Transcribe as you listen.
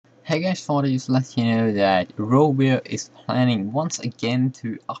Hey guys, thought I'd just let you know that Rovio is planning once again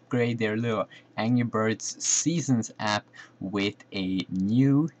to upgrade their little Angry Birds Seasons app with a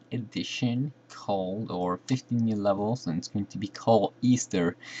new edition called, or 15 new levels, and it's going to be called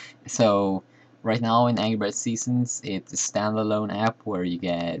Easter. So right now in Angry Birds Seasons, it's a standalone app where you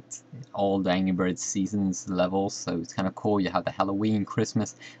get all the Angry Birds Seasons levels, so it's kind of cool. You have the Halloween,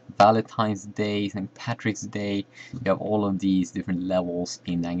 Christmas, Valentine's Day, St. Patrick's Day. You have all of these different levels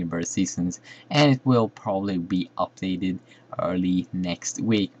in Angry Birds Seasons, and it will probably be updated early next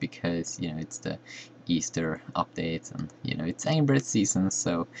week because it's the Easter updates, and it's Angry Birds Seasons,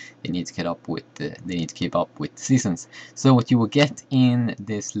 so they need to keep up with the seasons. So what you will get in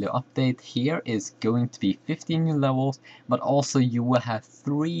this little update here is going to be 15 new levels, but also you will have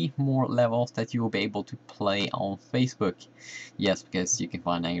 3 more levels that you will be able to play on Facebook. Yes, because you can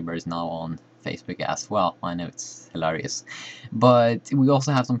find Angry Birds now on Facebook as well. I know, it's hilarious. But we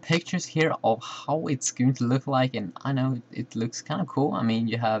also have some pictures here of how it's going to look like, and I know it looks kind of cool. I mean,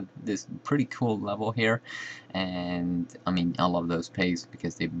 you have this pretty cool level here, and I mean, I love those pigs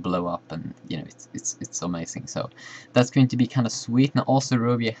because they blow up, and it's amazing. So that's going to be kind of sweet. And also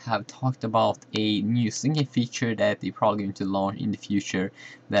Rovio have talked about a new syncing feature that they're probably going to launch in the future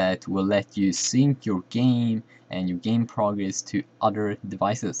that will let you sync your game and your game progress to other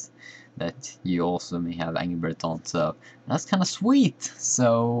devices that you also may have Angry Birds on. So that's kind of sweet.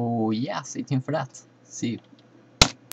 So yeah, stay tuned for that. See you.